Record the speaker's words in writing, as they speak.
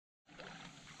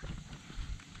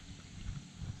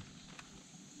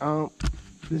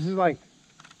This is like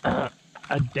a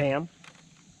dam.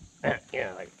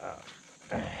 Yeah, like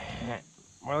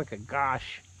more like a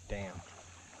gosh dam.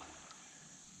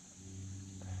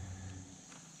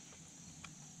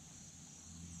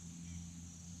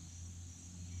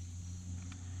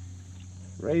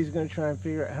 Ray's gonna try and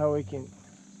figure out how we can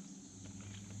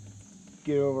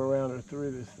get over, around, or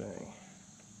through this thing.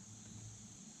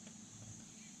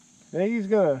 I think he's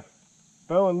gonna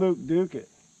Bo and Luke Duke it.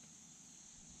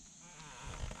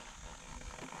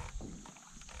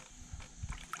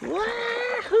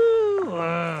 Wahoo!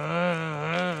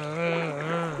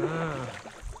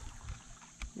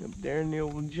 Up there in the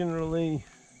old General Lee.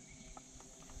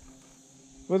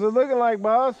 What's it looking like,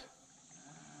 boss?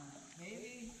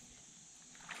 Maybe.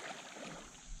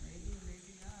 Maybe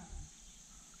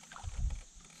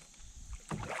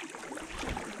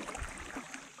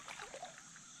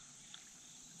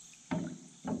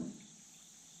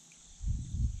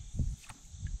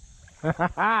Ha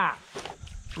ha ha!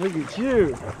 Look at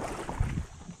you!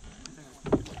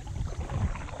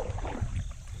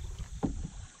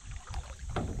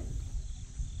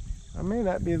 I may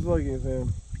not be as lucky as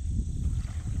him.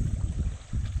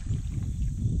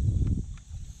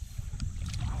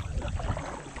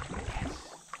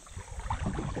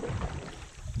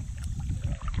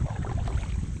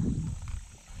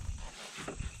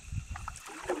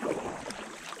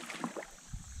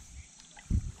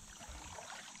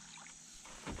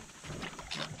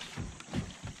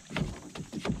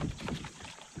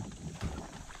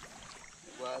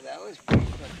 Well, that was pretty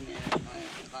fucking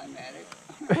climatic.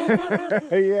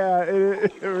 Yeah,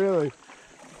 it really.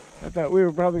 I thought we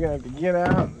were probably gonna have to get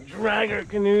out and drag our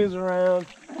canoes around.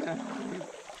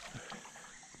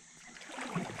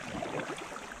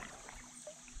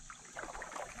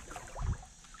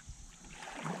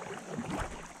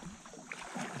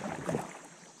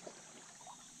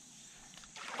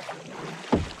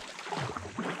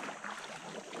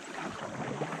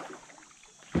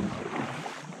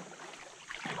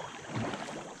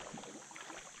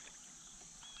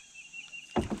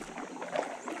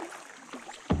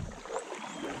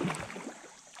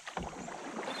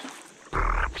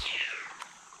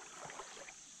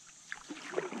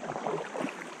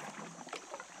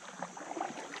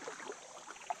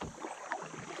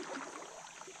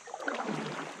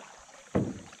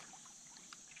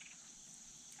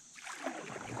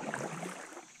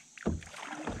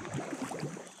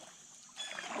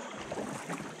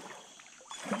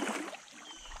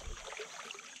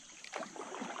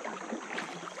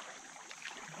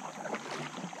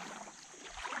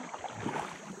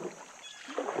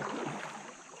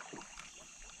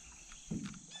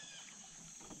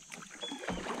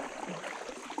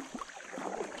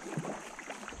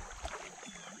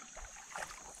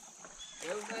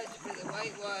 So much for the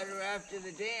whitewater after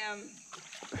the dam.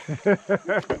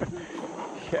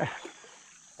 Yeah.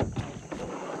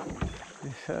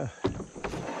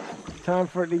 It's time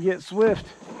for it to get swift.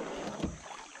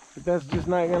 But that's just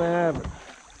not gonna happen.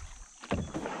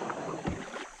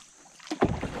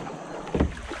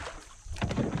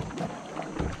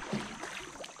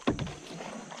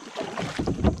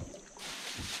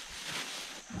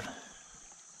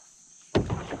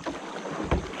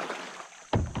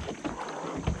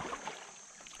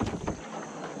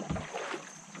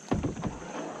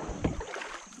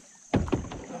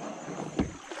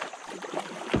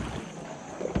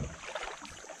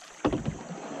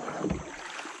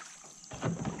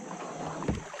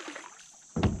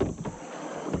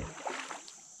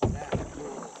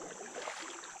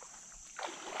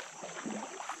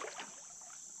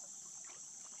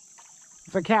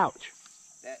 It's a couch.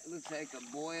 That looks like a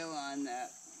boil on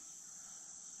that.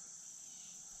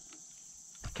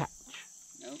 Couch.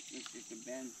 Nope, it's just a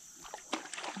bend.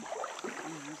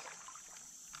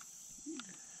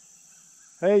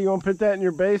 Hey, you want to put that in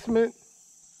your basement?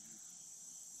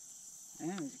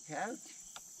 It's a couch.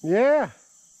 Yeah.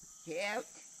 Couch.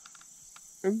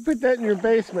 Put that in your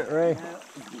basement, Ray. No.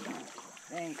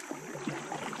 Thanks.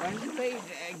 Why don't you please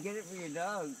get it for your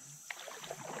dog?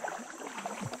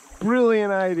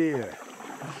 Brilliant idea.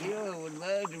 Sheila would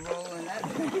love to roll in that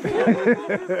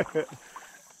thing.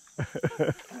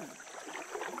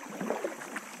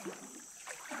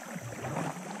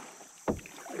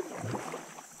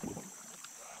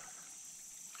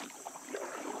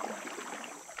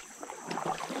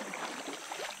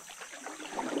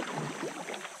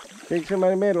 Think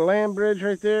somebody made a land bridge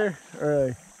right there? Or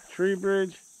a tree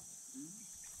bridge?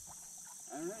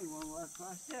 I don't know, you want to walk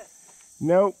across that?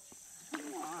 Nope. Come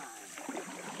on.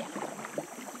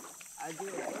 I do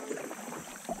it early.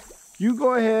 You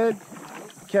go ahead.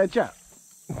 Catch up.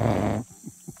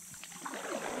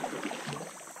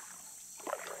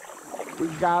 We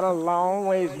got a long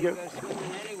ways I'm to ready go. to go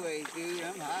swimming anyway, dude.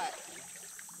 I'm hot.